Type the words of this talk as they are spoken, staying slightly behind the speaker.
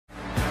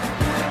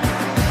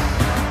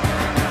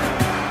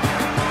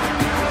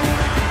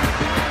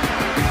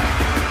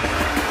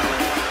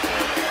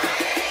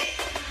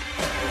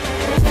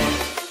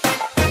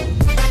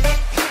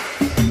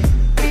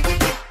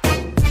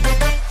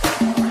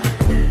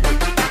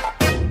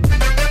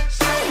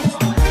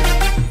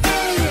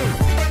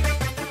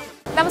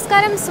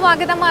നമസ്കാരം,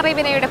 സ്വാഗതം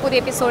അറിവിനയുടെ പുതിയ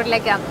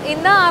എപ്പിസോഡിലേക്ക്.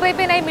 ഇന്ന്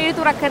അറിവിനായി മിഴി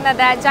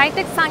തുറക്കുന്നത്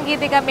ജൈടെക്സ്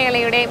സാങ്കേതിക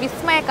മേളയുടെ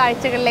വിസ്മയ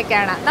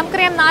കാഴ്ചകളിലേക്കാണ്.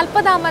 നമുക്കറിയാം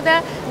 40ാമത്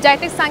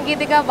ജൈടെക്സ്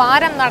സാങ്കേതിക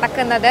വാരം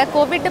നടക്കുന്നത്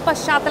കോവിഡ്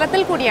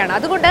പശ്ചാത്തലത്തിൽ കൂടിയാണ്.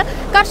 അതുകൊണ്ട്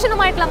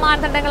കർശനമായിട്ടുള്ള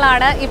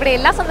മാനദണ്ഡങ്ങളാണ് ഇവിടെ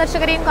എല്ലാ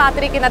സന്ദർശകരെയും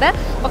കാത്തിരിക്കുന്നത്.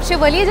 പക്ഷേ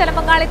വലിയ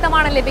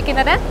ജനപങ്കാളിത്തമാണ്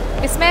ലഭിക്കുന്നത്.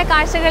 വിസ്മയ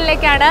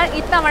കാഴ്ചകളിലേക്കാണ്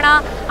ഇത്തവണ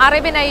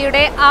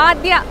അറിവിനയുടെ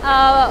ആദ്യ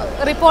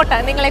റിപ്പോർട്ട്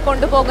നിങ്ങളെ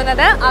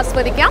കൊണ്ടുപോകുന്നത്.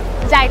 ആസ്വദിക്കാം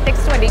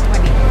ജൈടെക്സ്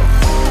 2020.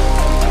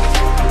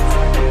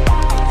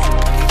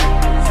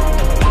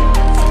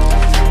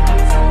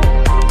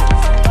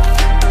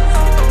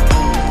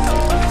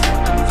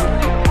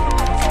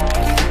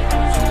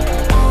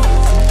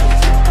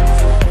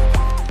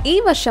 ഈ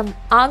വർഷം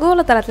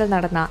ആഗോളതലത്തിൽ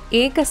നടന്ന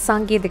ഏക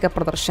സാങ്കേതിക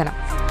പ്രദർശനം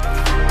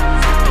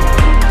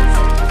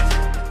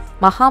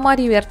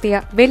മഹാമാരി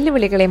ഉയർത്തിയ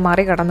വെല്ലുവിളികളെ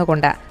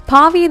മറികടന്നുകൊണ്ട്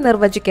ഭാവിയെ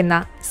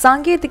നിർവചിക്കുന്ന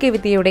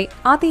സാങ്കേതികവിദ്യയുടെ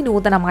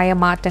അതിനൂതനമായ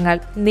മാറ്റങ്ങൾ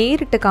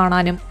നേരിട്ട്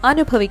കാണാനും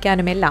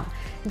അനുഭവിക്കാനുമെല്ലാം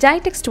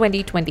ജൈടെക്സ്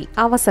 2020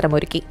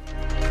 അവസരമൊരുക്കി.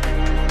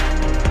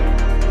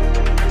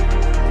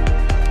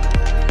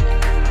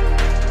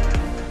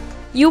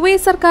 യുഎ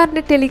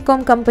സർക്കാരിന്റെ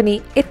ടെലികോം കമ്പനി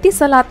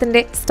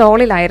എത്തിസലാത്തിന്റെ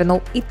സ്റ്റോളിലായിരുന്നു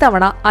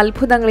ഇത്തവണ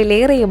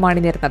അത്ഭുതങ്ങളിലേറെയും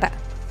അണിനിരുന്നത്.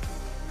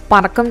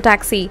 പറക്കും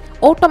ടാക്സി,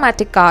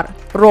 ഓട്ടോമാറ്റിക് കാർ,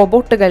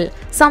 റോബോട്ടുകൾ,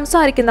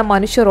 സംസാരിക്കുന്ന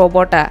മനുഷ്യ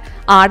റോബോട്ട്,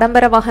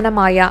 ആഡംബര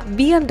വാഹനമായ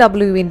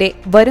BMW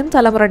വരും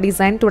തലമുറ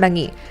ഡിസൈൻ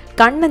തുടങ്ങി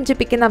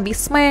കണ്ണഞ്ചിപ്പിക്കുന്ന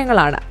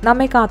വിസ്മയങ്ങളാണ്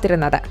നമ്മെ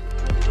കാത്തിരുന്നത്.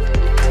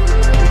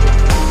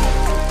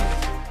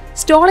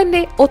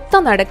 സ്റ്റോളിന്റെ ഒത്ത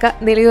നടുക്ക്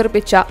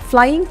നിലയുറപ്പിച്ച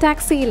ഫ്ലൈയിംഗ്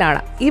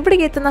ടാക്സിയിലാണ് ഇവിടെ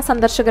എത്തുന്ന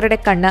സന്ദർശകരുടെ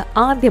കണ്ണ്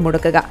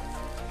ആദ്യമൊടുക്കുക.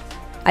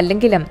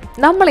 അല്ലെങ്കിലും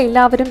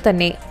നമ്മളെല്ലാവരും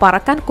തന്നെ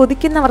പറക്കാൻ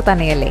കൊതിക്കുന്നവർ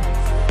തന്നെയല്ലേ.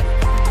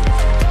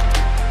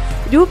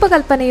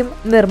 രൂപകൽപ്പനയും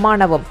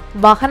നിർമ്മാണവും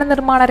വാഹന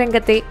നിർമ്മാണ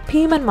രംഗത്തെ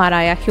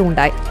ഭീമന്മാരായ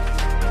ഹ്യൂണ്ടായി.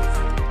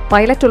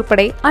 പൈലറ്റ്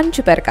ഉൾപ്പെടെ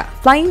 5 പേർക്ക്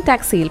ഫ്ലൈയിംഗ്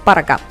ടാക്സിയിൽ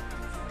പറക്കാം.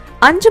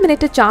 5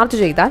 മിനിറ്റ് ചാർജ്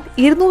ചെയ്താൽ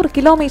 200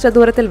 കിലോമീറ്റർ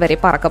ദൂരത്തിൽ വരെ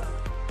പറക്കും.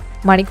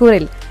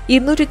 മണിക്കൂറിൽ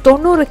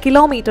 290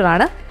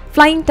 കിലോമീറ്ററാണ്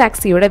ഫ്ലൈയിംഗ്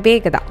ടാക്സിയുടെ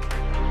വേഗത.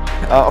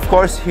 Of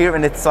course, here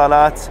in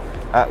Etisalat,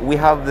 we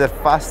have the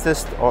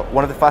fastest, or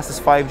one of the fastest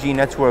 5G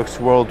networks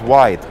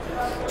worldwide.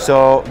 So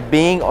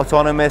being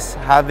autonomous,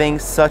 having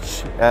such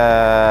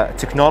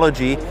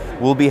technology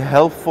will be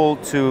helpful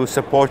to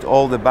support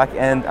all the back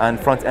end and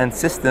front end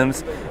systems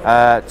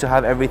to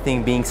have everything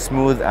being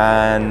smooth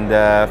and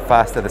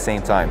fast at the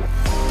same time.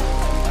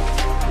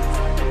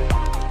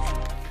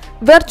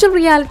 Virtual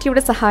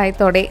റിയാലിറ്റിയുടെ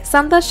സഹായത്തോടെ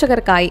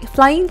സന്ദർശകർക്കായി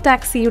flying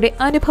ടാക്സിയുടെ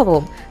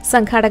അനുഭവവും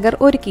സംഘാടകർ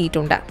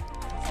ഒരുക്കിയിട്ടുണ്ട്.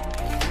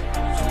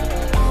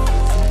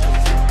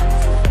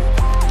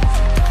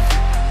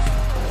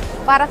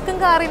 പറക്കും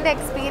കാറിൻ്റെ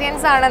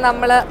experience ആണ്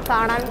നമ്മൾ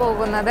കാണാൻ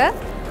പോകുന്നത്.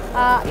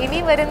 ഇനി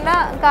വരുന്ന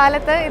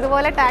കാലത്ത്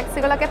ഇതുപോലെ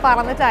ടാക്സികളൊക്കെ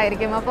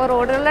പറന്നിട്ടായിരിക്കും. അപ്പോൾ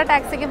റോഡിലുള്ള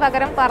ടാക്സിക്ക്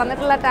പകരം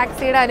പറന്നിട്ടുള്ള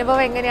ടാക്സിയുടെ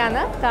അനുഭവം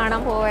എങ്ങനെയാണെന്ന്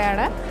കാണാൻ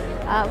പോവുകയാണ്.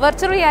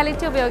 വെർച്വൽ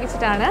റിയാലിറ്റി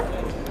ഉപയോഗിച്ചിട്ടാണ്.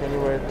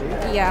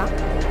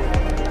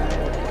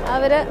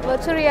 അവർ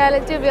വെർച്വൽ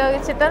റിയാലിറ്റി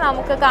ഉപയോഗിച്ചിട്ട്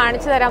നമുക്ക്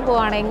കാണിച്ചു തരാൻ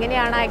പോവുകയാണ്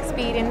എങ്ങനെയാണ് ആ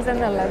എക്സ്പീരിയൻസ്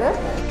എന്നുള്ളത്.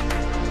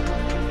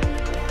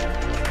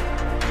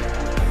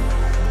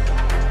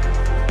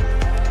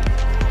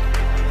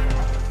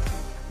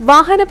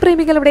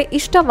 വാഹനപ്രേമികളുടെ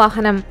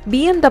ഇഷ്ടവാഹനം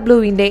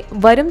BMW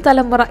വരും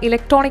തലമുറ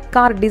ഇലക്ട്രോണിക്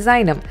കാർ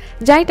ഡിസൈനും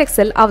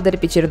ജൈടെക്സിൽ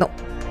അവതരിപ്പിച്ചിരുന്നു.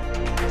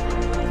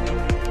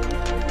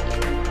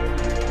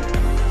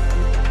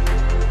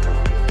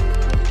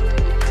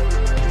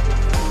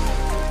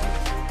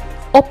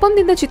 ഒപ്പം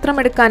നിന്ന്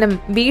ചിത്രമെടുക്കാനും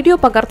വീഡിയോ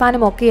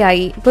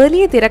പകർത്താനുമൊക്കെയായി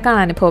വലിയ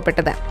തിരക്കാണ്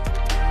അനുഭവപ്പെട്ടത്.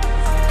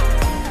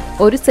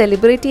 ഒരു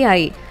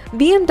സെലിബ്രിറ്റിയായി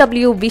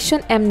BMW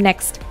വിഷൻ M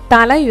നെക്സ്റ്റ്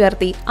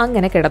തലയുയർത്തി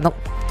അങ്ങനെ കിടന്നു.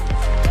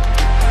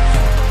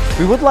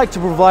 We would like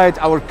to provide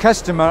our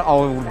customer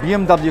our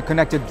BMW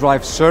connected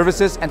drive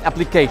services and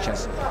applications.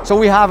 So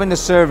we have in the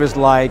service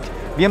like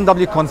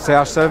BMW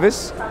concierge service,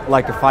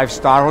 like a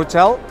 5-star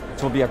hotel. It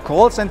will be a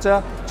call center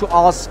to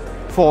ask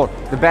for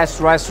the best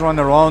restaurant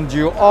around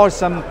you or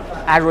some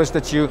address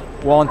that you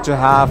want to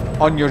have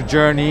on your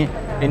journey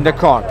in the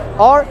car,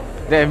 or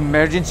the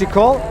emergency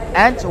call,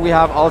 and we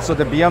have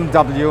also the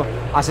BMW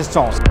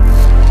assistance.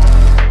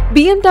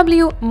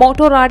 BMW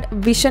Motorrad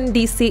vision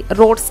DC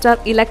roadster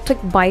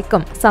electric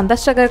ബൈക്കും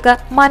സന്ദർശകർക്ക്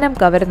മനം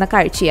കവരുന്ന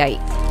കാഴ്ചയായി.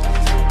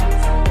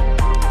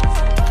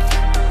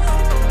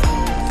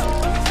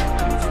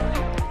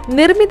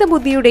 നിർമ്മിത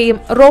ബുദ്ധിയുടെയും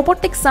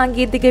robotic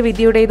സാങ്കേതിക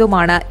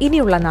വിദ്യയുടേതുമാണ്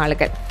ഇനിയുള്ള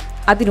നാളുകൾ.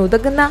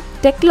 അതിനുതകുന്ന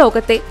tech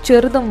ലോകത്തെ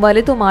ചെറുതും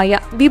വലുതുമായ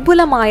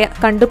വിപുലമായ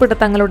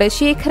കണ്ടുപിടുത്തങ്ങളുടെ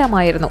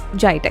ശേഖരമായിരുന്നു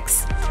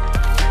ജൈടെക്സ്.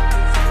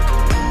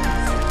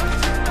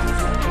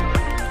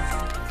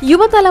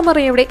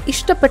 യുവതലമുറയുടെ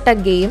ഇഷ്ടപ്പെട്ട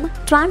ഗെയിം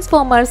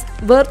ട്രാൻസ്ഫോമേഴ്സ്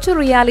വെർച്വൽ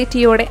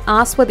റിയാലിറ്റിയോടെ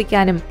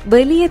ആസ്വദിക്കാനും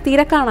വലിയ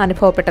തിരക്കാണ്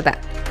അനുഭവപ്പെട്ടത്.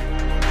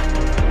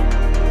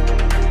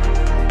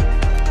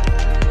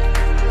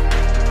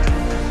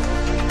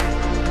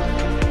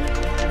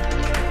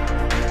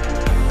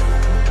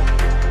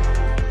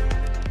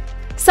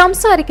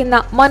 സംസാരിക്കുന്ന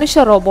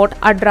മനുഷ്യ റോബോട്ട്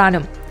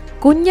അഡ്രാനും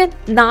കുഞ്ഞൻ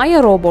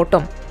നായ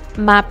റോബോട്ടും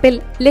മാപ്പിൽ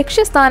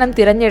ലക്ഷ്യസ്ഥാനം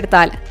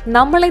തിരഞ്ഞെടുത്താൽ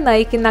നമ്മളെ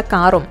നയിക്കുന്ന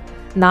കാറും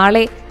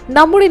നാളെ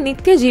നമ്മുടെ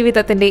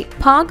നിത്യജീവിതത്തിന്റെ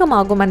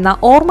ഭാഗമാകുമെന്ന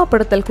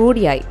ഓർമ്മപ്പെടുത്തൽ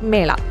കൂടിയായി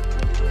മേള.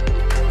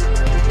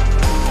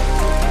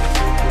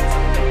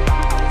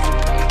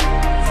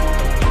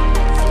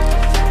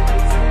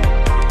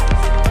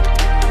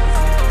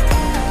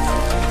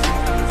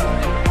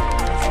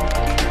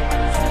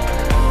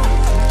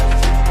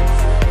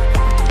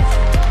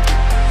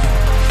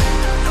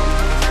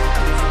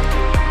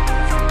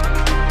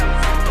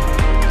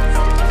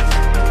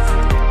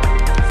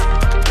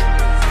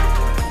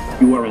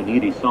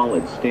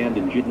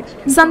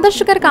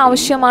 സന്ദർശകർക്ക്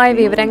ആവശ്യമായ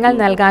വിവരങ്ങൾ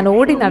നൽകാൻ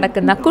ഓടി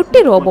നടക്കുന്ന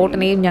കുട്ടി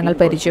റോബോട്ടിനെയും ഞങ്ങൾ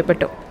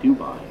പരിചയപ്പെട്ടു.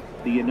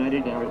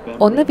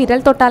 ഒന്ന് വിരൽ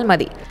തൊട്ടാൽ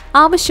മതി,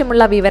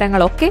 ആവശ്യമുള്ള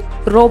വിവരങ്ങളൊക്കെ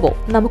റോബോ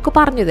നമുക്ക്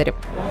പറഞ്ഞു തരും.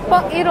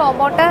 അപ്പോൾ ഈ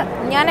റോബോട്ട്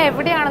ഞാൻ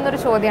എവിടെയാണെന്നൊരു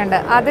ചോദ്യമുണ്ട്.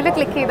 അതിൽ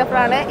ക്ലിക്ക്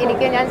ചെയ്തപ്പോഴാണ്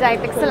ഞാൻ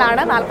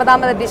ജൈറ്റെക്സിലാണ്,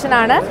 40ാമത്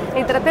എഡിഷനാണ്.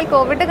 ഇത്തരത്തിൽ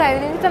കോവിഡ്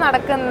കഴിഞ്ഞിട്ട്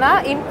നടക്കുന്ന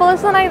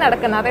ഇൻപേഴ്സണായി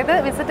നടക്കുന്ന, അതായത്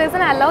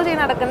വിസിറ്റേഴ്സിനെ അലൗ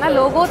ചെയ്ത് നടക്കുന്ന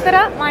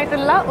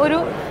ലോകോത്തരമായിട്ടുള്ള ഒരു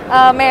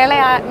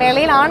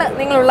മേളയിലാണ്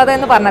നിങ്ങളുള്ളത്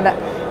എന്ന് പറഞ്ഞത്.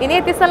 ഇനി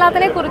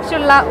എത്തിസലാത്തിനെ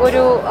കുറിച്ചുള്ള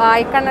ഒരു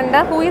ഐക്കൺ ഉണ്ട്,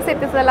 ഹൂ ഈസ്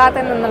എത്തിസലാത്ത്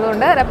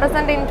എന്നുള്ളതുകൊണ്ട്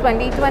represent in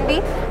 2020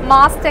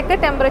 mass check,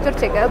 temperature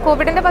check.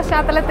 കോവിഡിന്റെ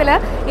പശ്ചാത്തലത്തിൽ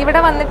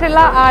ഇവിടെ വന്നിട്ടുള്ള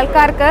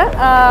ആൾക്കാർക്ക്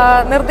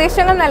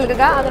നിർദ്ദേശങ്ങൾ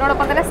നൽകുക,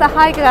 അതിനോടൊപ്പം തന്നെ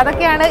സഹായിക്കുക,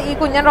 അതൊക്കെയാണ് ഈ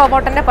കുഞ്ഞൻ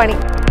റോബോട്ടിന്റെ പണി.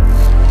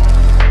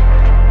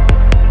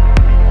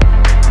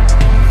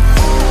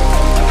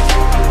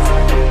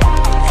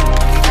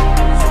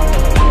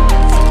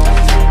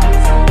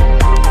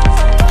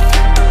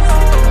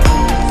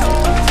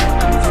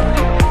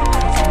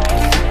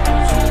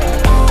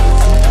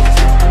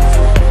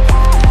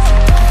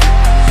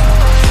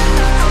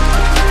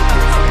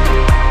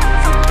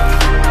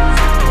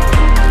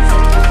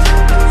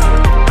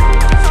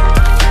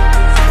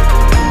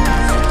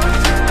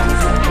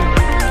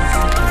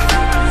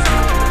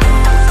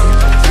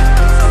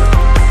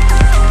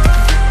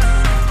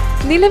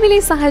 നിലവിലെ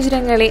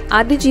സാഹചര്യങ്ങളെ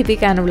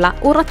അതിജീവിക്കാനുള്ള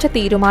ഉറച്ച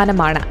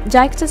തീരുമാനമാണ്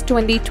ജൈറ്റെക്സ്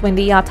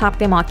 2020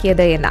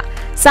 യാഥാർത്ഥ്യമാക്കിയത് എന്ന്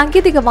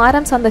സാങ്കേതിക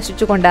വാരം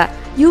സന്ദർശിച്ചുകൊണ്ട്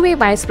UAE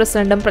വൈസ്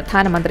പ്രസിഡന്റും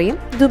പ്രധാനമന്ത്രിയും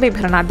Dubai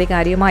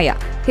ഭരണാധികാരിയുമായ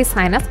his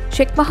highness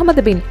Sheikh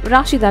Muhammad bin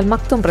Rashid Al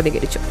Maktoum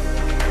പ്രതികരിച്ചു.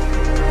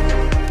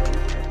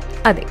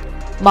 അതെ,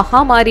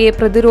 മഹാമാരിയെ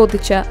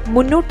പ്രതിരോധിച്ച്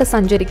മുന്നോട്ട്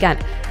സഞ്ചരിക്കാൻ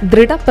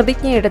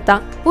ദൃഢപ്രതിജ്ഞയെടുത്ത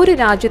ഒരു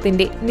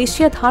രാജ്യത്തിന്റെ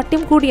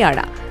നിശ്ചയദാർഢ്യം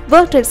കൂടിയാണ്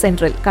വേൾഡ് ട്രേഡ്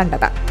സെന്ററിൽ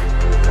കണ്ടത്.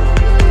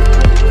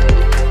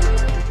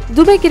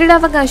 ദുബൈ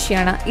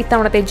കിരീടാവകാശിയാണ്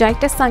ഇത്തവണത്തെ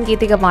ജൈറ്റെക്സ്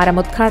സാങ്കേതിക വാരം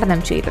ഉദ്ഘാടനം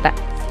ചെയ്തത്.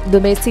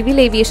 ദുബൈ സിവിൽ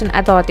ഏവിയേഷൻ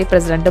അതോറിറ്റി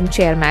പ്രസിഡന്റും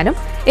ചെയർമാനും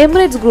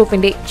എമിറേറ്റ്സ്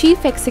ഗ്രൂപ്പിന്റെ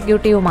ചീഫ്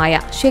എക്സിക്യൂട്ടീവുമായ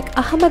ഷെയ്ഖ്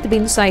അഹമ്മദ്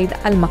ബിൻ സയ്യിദ്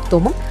അൽ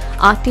മക്തൂമും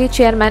RTA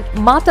ചെയർമാൻ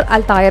മാത്തർ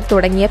അൽ തായർ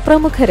തുടങ്ങിയ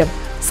പ്രമുഖരും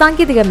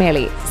സാങ്കേതിക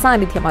മേളയിൽ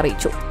സാന്നിധ്യം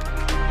അറിയിച്ചു.